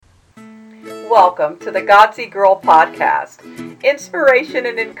Welcome to the Godsy Girl Podcast, inspiration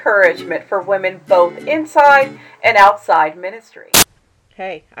and encouragement for women both inside and outside ministry.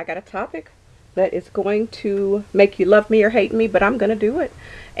 Hey, I got a topic that is going to make you love me or hate me, but I'm going to do it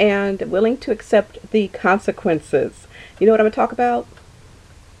and willing to accept the consequences. You know what I'm going to talk about?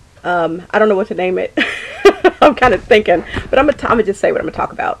 I don't know what to name it. I'm kind of thinking, but I'm gonna just say what I'm gonna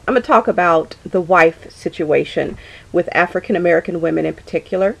talk about. I'm gonna talk about the wife situation with African American women in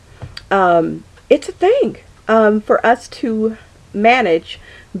particular. It's a thing for us to manage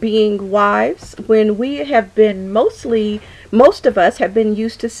being wives when we have been most of us have been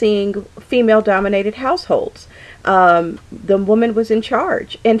used to seeing female-dominated households. The woman was in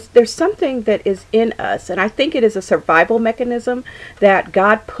charge, and there's something that is in us, and I think it is a survival mechanism that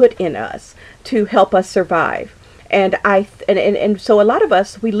God put in us to help us survive. And so a lot of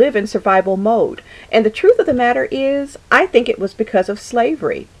us, we live in survival mode. And the truth of the matter is, I think it was because of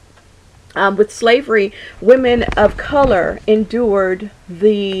slavery. With slavery, women of color endured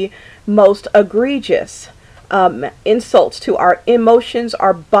the most egregious insults to our emotions,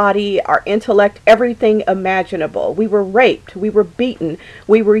 our body, our intellect, everything imaginable. We were raped, we were beaten,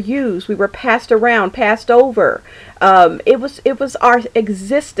 we were used, we were passed around, passed over. It was our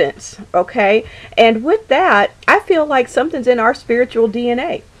existence, okay? And with that, I feel like something's in our spiritual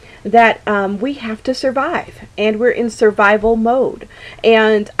DNA that we have to survive, and we're in survival mode.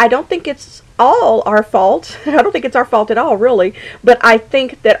 And I don't think it's all our fault. I don't think it's our fault at all, really. But I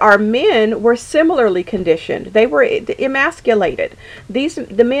think that our men were similarly conditioned. They were emasculated.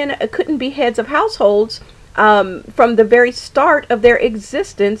 The men couldn't be heads of households from the very start of their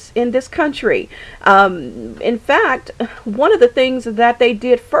existence in this country. In fact, one of the things that they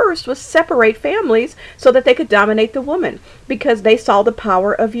did first was separate families so that they could dominate the woman, because they saw the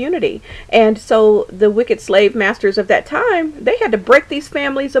power of unity. And so the wicked slave masters of that time, they had to break these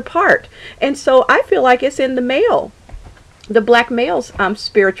families apart. And so I feel like it's in the black male's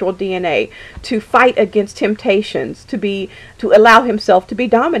spiritual DNA to fight against temptations, to allow himself to be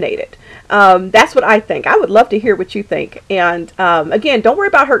dominated. That's what I think. I would love to hear what you think. And again, don't worry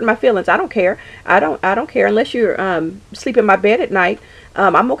about hurting my feelings. I don't care. I don't care unless you sleep in my bed at night.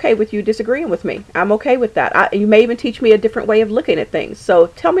 I'm okay with you disagreeing with me. I'm okay with that. You may even teach me a different way of looking at things. So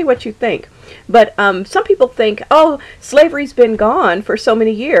tell me what you think. But some people think, oh, slavery's been gone for so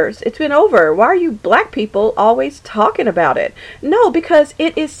many years. It's been over. Why are you black people always talking about it? No, because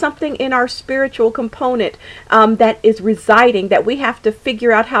it is something in our spiritual component that is residing, that we have to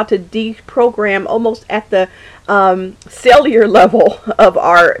figure out how to deprogram almost at the cellular level of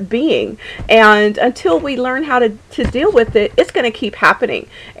our being. And until we learn how to deal with it, it's going to keep happening.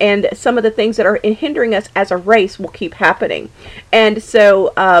 And some of the things that are hindering us as a race will keep happening. And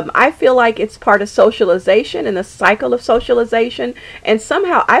so I feel like it's part of socialization and the cycle of socialization. And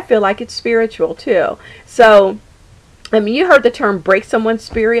somehow I feel like it's spiritual too. So I mean, you heard the term break someone's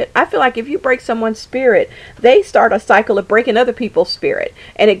spirit. I feel like if you break someone's spirit, they start a cycle of breaking other people's spirit.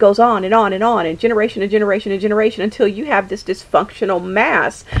 And it goes on and on and on, and generation and generation and generation, until you have this dysfunctional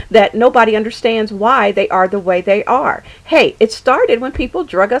mass that nobody understands why they are the way they are. Hey, it started when people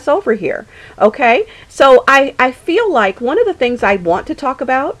drug us over here. Okay? So I feel like one of the things I want to talk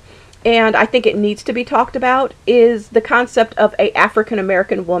about, and I think it needs to be talked about, is the concept of an African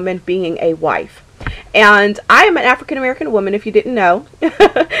American woman being a wife. And I am an African American woman, if you didn't know,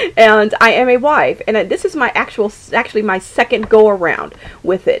 and I am a wife. And this is my actually my second go around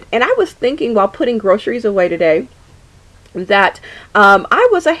with it. And I was thinking while putting groceries away today that I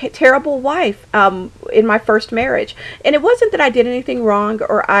was a terrible wife in my first marriage. And it wasn't that I did anything wrong,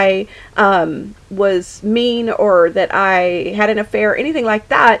 or I was mean, or that I had an affair, or anything like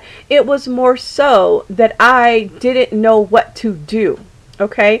that. It was more so that I didn't know what to do.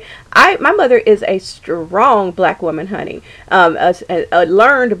 Okay, my mother is a strong black woman, honey, a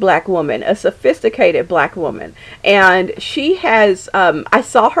learned black woman, a sophisticated black woman, and she has. I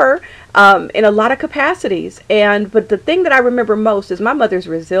saw her in a lot of capacities, but the thing that I remember most is my mother's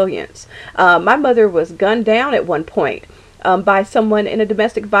resilience. My mother was gunned down at one point by someone in a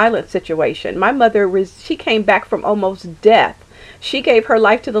domestic violence situation. My mother she came back from almost death. She gave her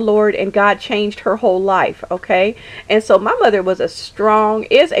life to the Lord, and God changed her whole life, okay? And so my mother is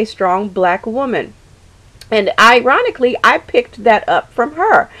a strong black woman. And ironically, I picked that up from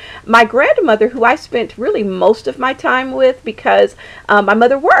her. My grandmother, who I spent really most of my time with because my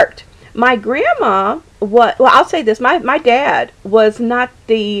mother worked. My grandma, I'll say this, my dad was not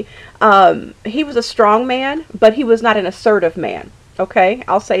he was a strong man, but he was not an assertive man, okay?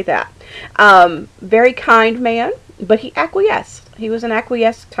 I'll say that. Very kind man. but he acquiesced. He was an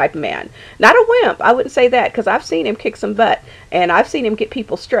acquiesced type of man. Not a wimp. I wouldn't say that, because I've seen him kick some butt, and I've seen him get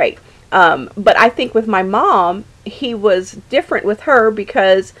people straight. But I think with my mom, he was different with her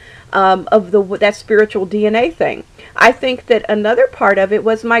because of that spiritual DNA thing. I think that another part of it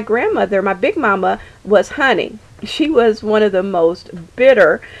was my grandmother, my big mama, was honey. She was one of the most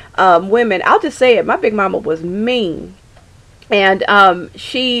bitter women. I'll just say it. My big mama was mean. And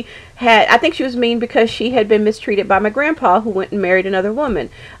I think she was mean because she had been mistreated by my grandpa, who went and married another woman.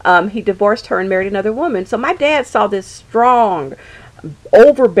 He divorced her and married another woman. So my dad saw this strong,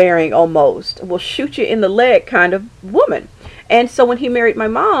 overbearing almost, will shoot you in the leg kind of woman. And so when he married my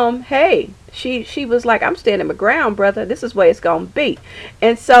mom, hey, she was like, I'm standing my ground, brother. This is the way it's going to be.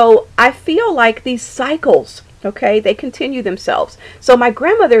 And so I feel like these cycles, okay, they continue themselves. So my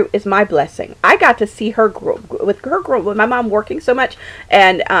grandmother is my blessing. I got to see her grow with my mom working so much,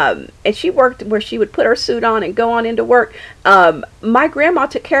 and she worked where she would put her suit on and go on into work. My grandma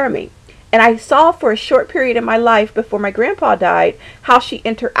took care of me. And I saw for a short period in my life before my grandpa died how she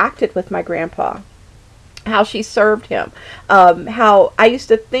interacted with my grandpa, how she served him, how I used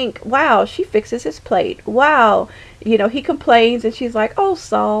to think, wow, she fixes his plate. Wow, he complains and she's like, oh,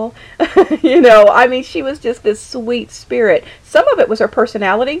 Saul. I mean, she was just this sweet spirit. Some of it was her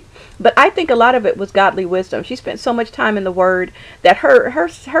personality, but I think a lot of it was godly wisdom. She spent so much time in the Word that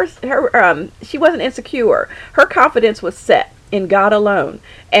she wasn't insecure. Her confidence was set in God alone.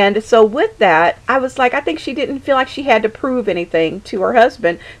 And so with that, I was like, I think she didn't feel like she had to prove anything to her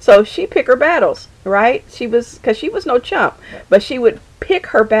husband. So she picked her battles, right? Because she was no chump, but she would pick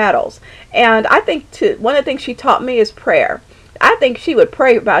her battles. And I think one of the things she taught me is prayer. I think she would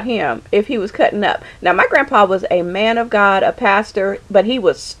pray about him if he was cutting up. Now, my grandpa was a man of God, a pastor, but he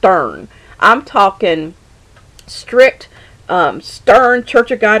was stern. I'm talking strict, stern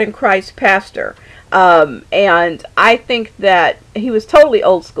Church of God in Christ pastor. And I think that he was totally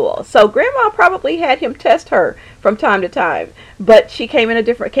old school. So grandma probably had him test her from time to time, but she came up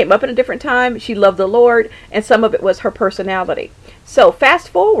in a different time. She loved the Lord, and some of it was her personality. So fast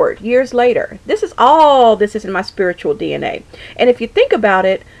forward years later, this is in my spiritual DNA. And if you think about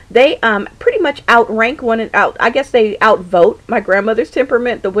it, they pretty much outrank I guess they outvote my grandmother's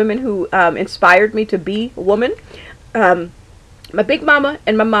temperament, the women who inspired me to be a woman. My big mama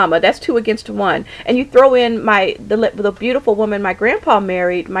and my mama, that's 2 against 1. And you throw in the beautiful woman my grandpa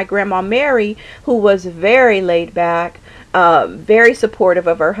married, my grandma Mary, who was very laid back, very supportive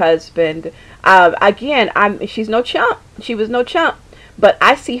of her husband. Again, she's no chump. She was no chump. But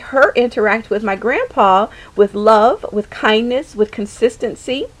I see her interact with my grandpa with love, with kindness, with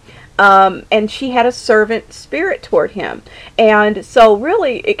consistency. And she had a servant spirit toward him. And so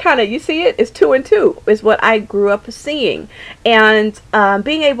really, it kind of, you see it, it's 2 and 2 is what I grew up seeing. And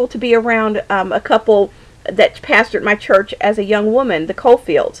being able to be around a couple that pastored my church as a young woman, the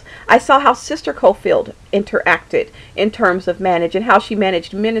Cofields. I saw how Sister Cofield interacted in terms of manage and how she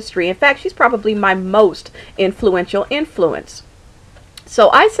managed ministry. In fact, she's probably my most influential influence.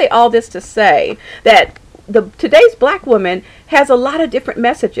 So I say all this to say that today's black woman has a lot of different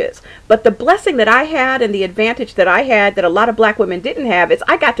messages, but the blessing that I had and the advantage that I had that a lot of black women didn't have is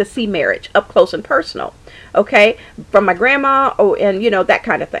I got to see marriage up close and personal, okay, from my grandma, and that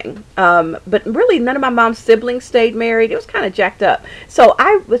kind of thing. But really, none of my mom's siblings stayed married. It was kind of jacked up. So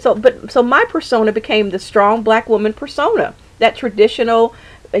my persona became the strong black woman persona, that traditional.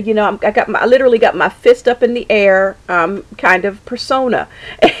 I literally got my fist up in the air kind of persona.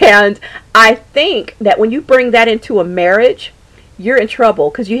 And I think that when you bring that into a marriage, you're in trouble,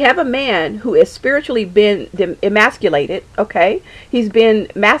 because you have a man who has spiritually been emasculated, okay? He's been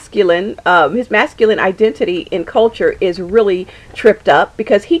masculine. His masculine identity in culture is really tripped up,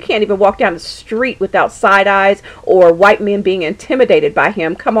 because he can't even walk down the street without side eyes or white men being intimidated by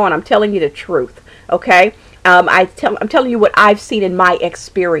him. Come on, I'm telling you the truth, okay? I'm telling you what I've seen in my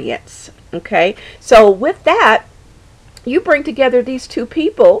experience. Okay, so with that, you bring together these 2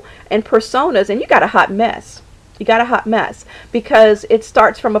 people and personas, and you got a hot mess. You got a hot mess because it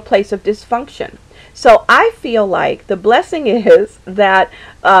starts from a place of dysfunction. So I feel like the blessing is that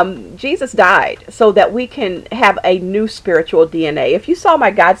Jesus died so that we can have a new spiritual DNA. If you saw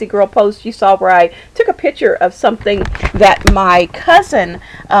my Godsey Girl post, you saw where I took a picture of something that my cousin,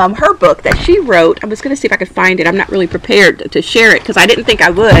 her book that she wrote. I was going to see if I could find it. I'm not really prepared to share it because I didn't think I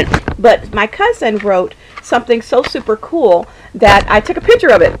would. But my cousin wrote something so super cool that I took a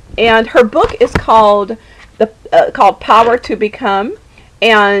picture of it. And her book is called Power to Become.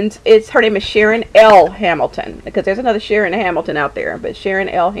 And her name is Sharon L. Hamilton, because there's another Sharon Hamilton out there, but Sharon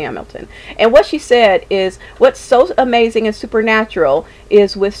L. Hamilton. And what she said is, what's so amazing and supernatural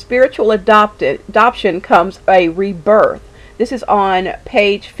is with spiritual adoption comes a rebirth. This is on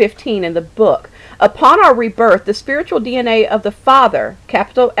page 15 in the book. Upon our rebirth, the spiritual DNA of the Father,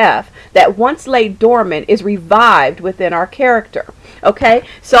 capital F, that once lay dormant is revived within our character. Okay,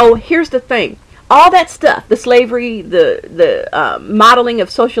 so here's the thing. All that stuff, the slavery, the modeling of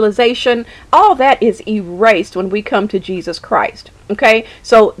socialization, all that is erased when we come to Jesus Christ. Okay,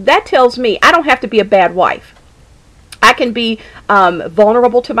 so that tells me I don't have to be a bad wife. I can be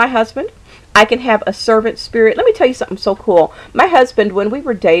vulnerable to my husband. I can have a servant spirit. Let me tell you something so cool. My husband, when we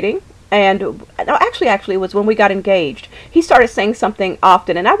were dating, and no, actually it was when we got engaged, he started saying something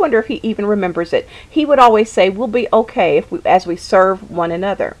often, and I wonder if he even remembers it. He would always say, "We'll be okay as we serve one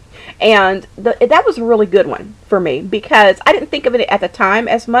another." And that was a really good one for me, because I didn't think of it at the time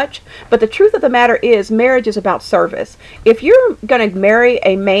as much. But the truth of the matter is, marriage is about service. If you're going to marry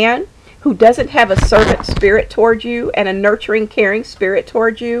a man who doesn't have a servant spirit towards you and a nurturing, caring spirit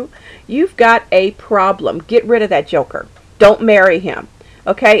towards you, you've got a problem. Get rid of that joker. Don't marry him.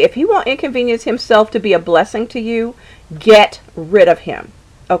 Okay? If he won't inconvenience himself to be a blessing to you, get rid of him.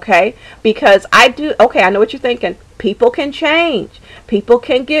 Okay? Because I know what you're thinking. People can change. People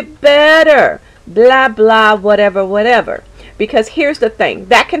can get better. Blah, blah, whatever. Because here's the thing.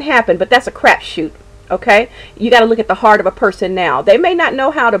 That can happen, but that's a crapshoot. Okay? You got to look at the heart of a person now. They may not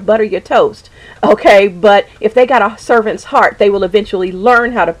know how to butter your toast. Okay? But if they got a servant's heart, they will eventually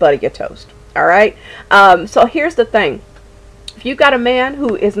learn how to butter your toast. All right? So here's the thing. If you got a man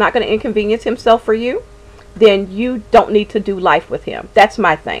who is not going to inconvenience himself for you, then you don't need to do life with him. That's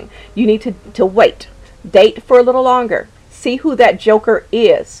my thing. You need to wait. Date for a little longer. See who that joker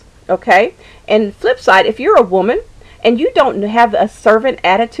is. Okay? And flip side, if you're a woman and you don't have a servant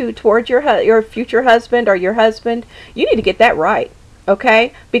attitude towards your future husband or your husband, you need to get that right.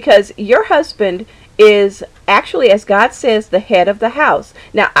 Okay? Because your husband is actually, as God says, the head of the house.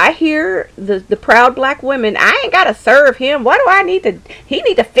 Now, I hear the proud black women, I ain't got to serve him. Why do I need to? He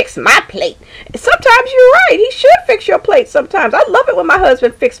need to fix my plate. Sometimes you're right. He should fix your plate sometimes. I love it when my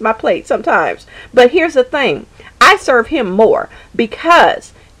husband fixes my plate sometimes. But here's the thing. I serve him more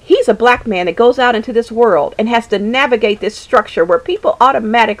because he's a black man that goes out into this world and has to navigate this structure where people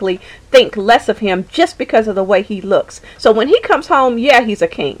automatically think less of him just because of the way he looks. So when he comes home, yeah, he's a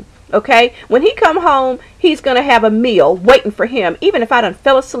king. Okay? When he come home, he's going to have a meal waiting for him, even if I done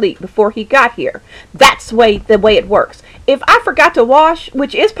fell asleep before he got here. That's the way it works. If I forgot to wash,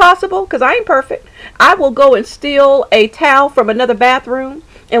 which is possible, because I ain't perfect, I will go and steal a towel from another bathroom.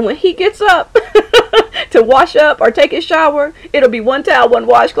 And when he gets up to wash up or take his shower, it'll be one towel, one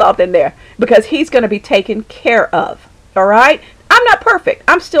washcloth in there, because he's going to be taken care of. All right? I'm not perfect.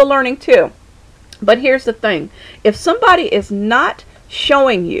 I'm still learning too. But here's the thing. If somebody is not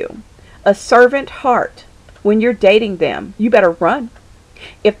showing you a servant heart when you're dating them, you better run.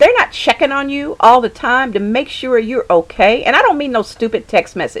 If they're not checking on you all the time to make sure you're okay, and I don't mean no stupid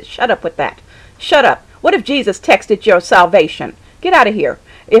text message. Shut up with that. Shut up. What if Jesus texted your salvation? Get out of here.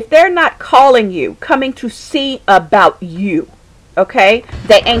 If they're not calling you, coming to see about you, okay,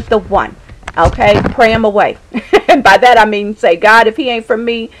 they ain't the one. Okay, pray him away. And by that I mean say, God, if he ain't from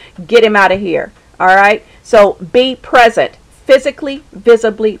me, get him out of here. All right. So be present. Physically,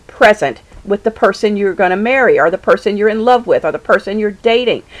 visibly present with the person you're going to marry, or the person you're in love with, or the person you're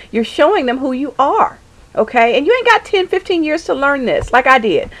dating. You're showing them who you are. Okay? And you ain't got 10, 15 years to learn this like I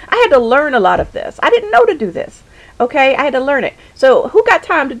did. I had to learn a lot of this. I didn't know to do this. Okay? I had to learn it. So who got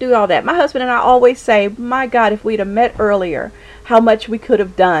time to do all that? My husband and I always say, my God, if we'd have met earlier, how much we could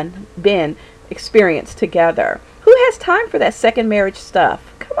have been experienced together. Who has time for that second marriage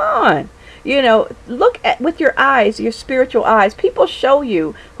stuff? Come on. You know, look at with your eyes, your spiritual eyes. People show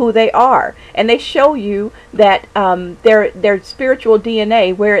you who they are, and they show you that their spiritual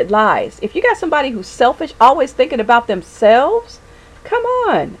DNA, where it lies. If you got somebody who's selfish, always thinking about themselves, come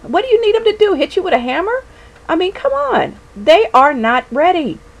on. What do you need them to do? Hit you with a hammer? I mean, come on. They are not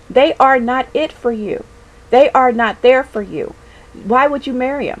ready. They are not it for you. They are not there for you. Why would you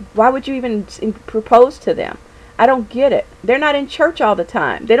marry them? Why would you even propose to them? I don't get it. They're not in church all the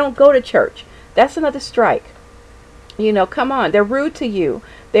time. They don't go to church. That's another strike. You know, come on. They're rude to you.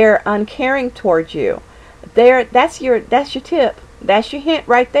 They're uncaring towards you. That's your tip. That's your hint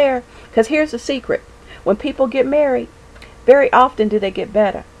right there. Because here's the secret. When people get married, very often do they get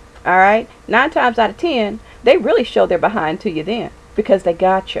better. All right? 9 times out of 10, they really show their behind to you then, because they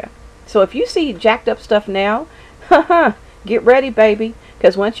got you. So if you see jacked up stuff now, get ready, baby.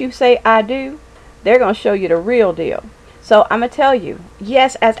 Because once you say I do, they're going to show you the real deal. So I'm going to tell you,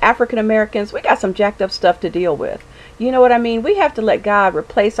 yes, as African Americans, we got some jacked up stuff to deal with. You know what I mean? We have to let God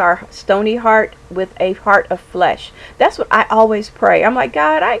replace our stony heart with a heart of flesh. That's what I always pray. I'm like,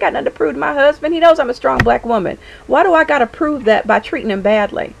 God, I ain't got nothing to prove to my husband. He knows I'm a strong black woman. Why do I got to prove that by treating him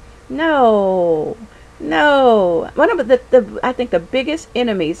badly? No. No. One of I think the biggest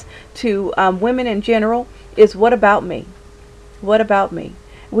enemies to women in general is, what about me? What about me?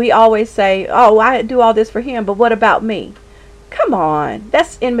 We always say, oh, I do all this for him, but what about me? Come on,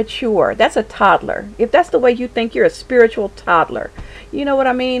 that's immature. That's a toddler. If that's the way you think, you're a spiritual toddler. You know what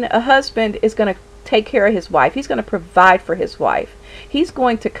I mean? A husband is going to take care of his wife. He's going to provide for his wife. He's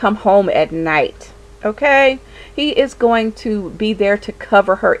going to come home at night. Okay? He is going to be there to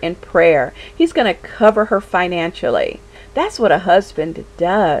cover her in prayer. He's going to cover her financially. That's what a husband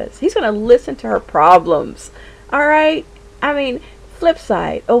does. He's going to listen to her problems. All right? I mean, flip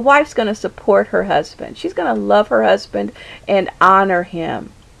side, a wife's going to support her husband. She's going to love her husband and honor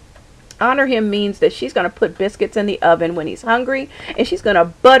him. Honor him means that she's going to put biscuits in the oven when he's hungry, and she's going to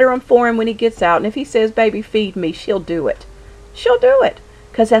butter them for him when he gets out. And if he says, baby, feed me, she'll do it. She'll do it,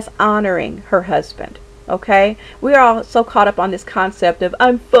 because that's honoring her husband. Okay? We are all so caught up on this concept of,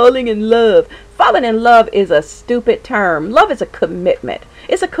 I'm falling in love. Falling in love is a stupid term. Love is a commitment.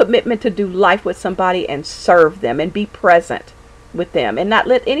 It's a commitment to do life with somebody and serve them and be present with them and not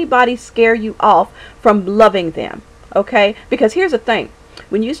let anybody scare you off from loving them. Okay? Because here's the thing.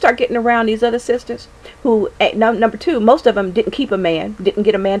 When you start getting around these other sisters who, number two, most of them didn't keep a man, didn't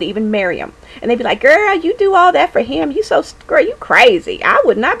get a man to even marry him. And they'd be like, girl, you do all that for him. Girl, you crazy. I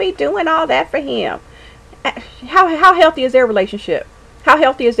would not be doing all that for him. How healthy is their relationship? How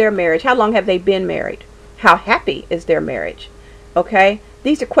healthy is their marriage? How long have they been married? How happy is their marriage? Okay?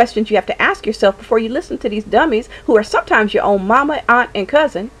 These are questions you have to ask yourself before you listen to these dummies who are sometimes your own mama, aunt, and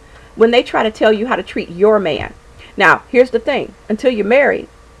cousin when they try to tell you how to treat your man. Now, here's the thing. Until you're married,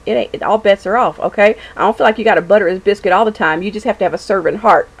 all bets are off, okay? I don't feel like you got to butter his biscuit all the time. You just have to have a servant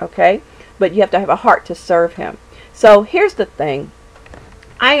heart, okay? But you have to have a heart to serve him. So here's the thing.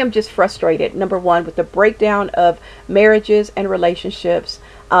 I am just frustrated, number one, with the breakdown of marriages and relationships.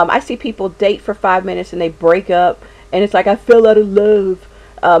 I see people date for 5 minutes and they break up, and it's like, I fell out of love.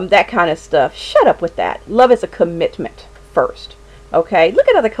 That kind of stuff. Shut up with that. Love is a commitment first. Okay? Look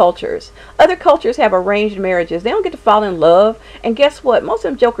at other cultures. Other cultures have arranged marriages. They don't get to fall in love. And guess what? Most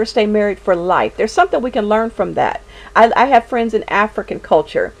of them jokers stay married for life. There's something we can learn from that. I have friends in African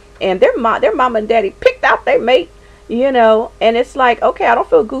culture, and their mama and daddy picked out their mate. You know, and it's like, okay, I don't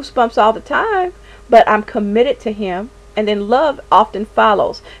feel goosebumps all the time, but I'm committed to him. And then love often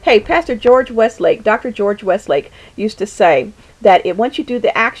follows. Hey, Pastor George Westlake, Dr. George Westlake used to say that once you do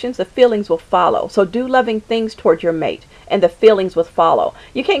the actions, the feelings will follow. So do loving things toward your mate, and the feelings will follow.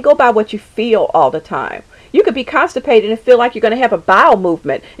 You can't go by what you feel all the time. You could be constipated and feel like you're going to have a bowel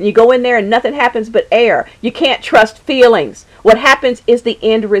movement, and you go in there and nothing happens but air. You can't trust feelings. What happens is the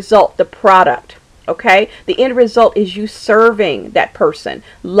end result, the product. Okay? The end result is you serving that person,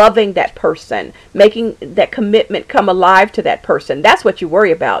 loving that person, making that commitment come alive to that person. That's what you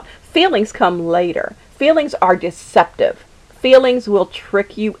worry about. Feelings come later. Feelings are deceptive. Feelings will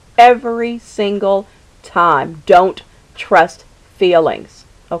trick you every single time. Don't trust feelings.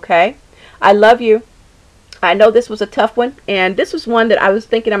 Okay? I love you. I know this was a tough one, and this was one that I was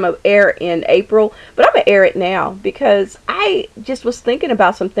thinking I'm going to air in April, but I'm going to air it now because I just was thinking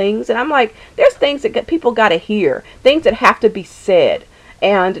about some things, and I'm like, there's things that people got to hear, things that have to be said,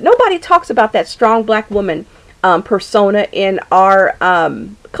 and nobody talks about that strong black woman persona in our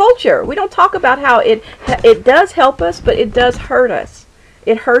culture. We don't talk about how it does help us, but it does hurt us.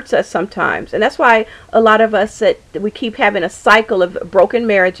 It hurts us sometimes, and that's why a lot of us we keep having a cycle of broken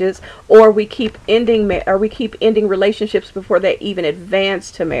marriages, or we keep ending relationships before they even advance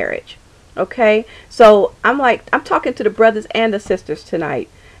to marriage. Okay, so I'm talking to the brothers and the sisters tonight.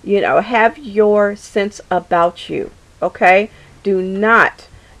 You know, have your sense about you. Okay, do not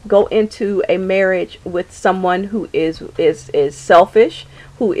go into a marriage with someone who is selfish,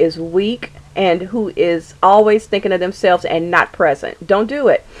 who is weak, and who is always thinking of themselves and not present. Don't do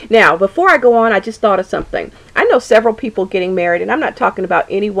it. Now, before I go on, I just thought of something. I know several people getting married, and I'm not talking about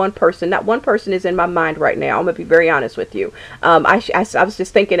any one person. Not one person is in my mind right now. I'm going to be very honest with you. I was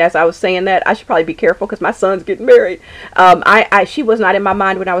just thinking as I was saying that, I should probably be careful because my son's getting married. She was not in my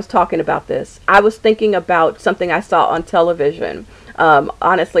mind when I was talking about this. I was thinking about something I saw on television,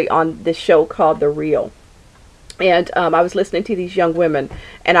 honestly, on this show called The Real. And I was listening to these young women,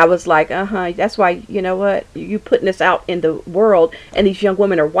 and I was like, that's why, you know what, you putting this out in the world, and these young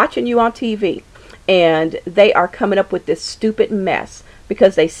women are watching you on TV, and they are coming up with this stupid mess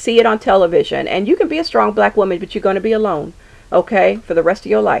because they see it on television. And you can be a strong black woman, but you're going to be alone, okay, for the rest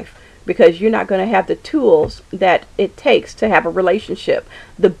of your life, because you're not going to have the tools that it takes to have a relationship.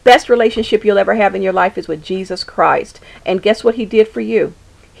 The best relationship you'll ever have in your life is with Jesus Christ. And guess what he did for you?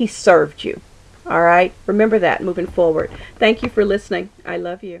 He served you. All right? Remember that moving forward. Thank you for listening. I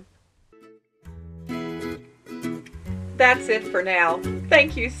love you. That's it for now.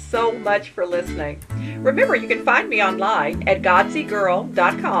 Thank you so much for listening. Remember, you can find me online at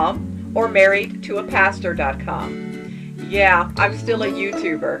godsygirl.com or marriedtoapastor.com. Yeah, I'm still a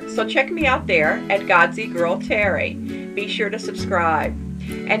YouTuber, so check me out there at Godsy Girl Terry. Be sure to subscribe.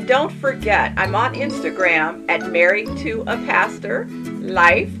 And don't forget, I'm on Instagram at Married to a Pastor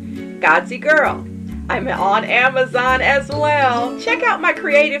Life Godsy Girl. I'm on Amazon as well. Check out my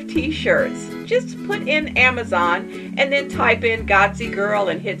creative t-shirts. Just put in Amazon and then type in Godsy Girl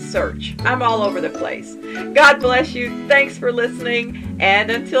and hit search. I'm all over the place. God bless you. Thanks for listening. And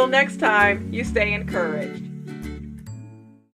until next time, you stay encouraged.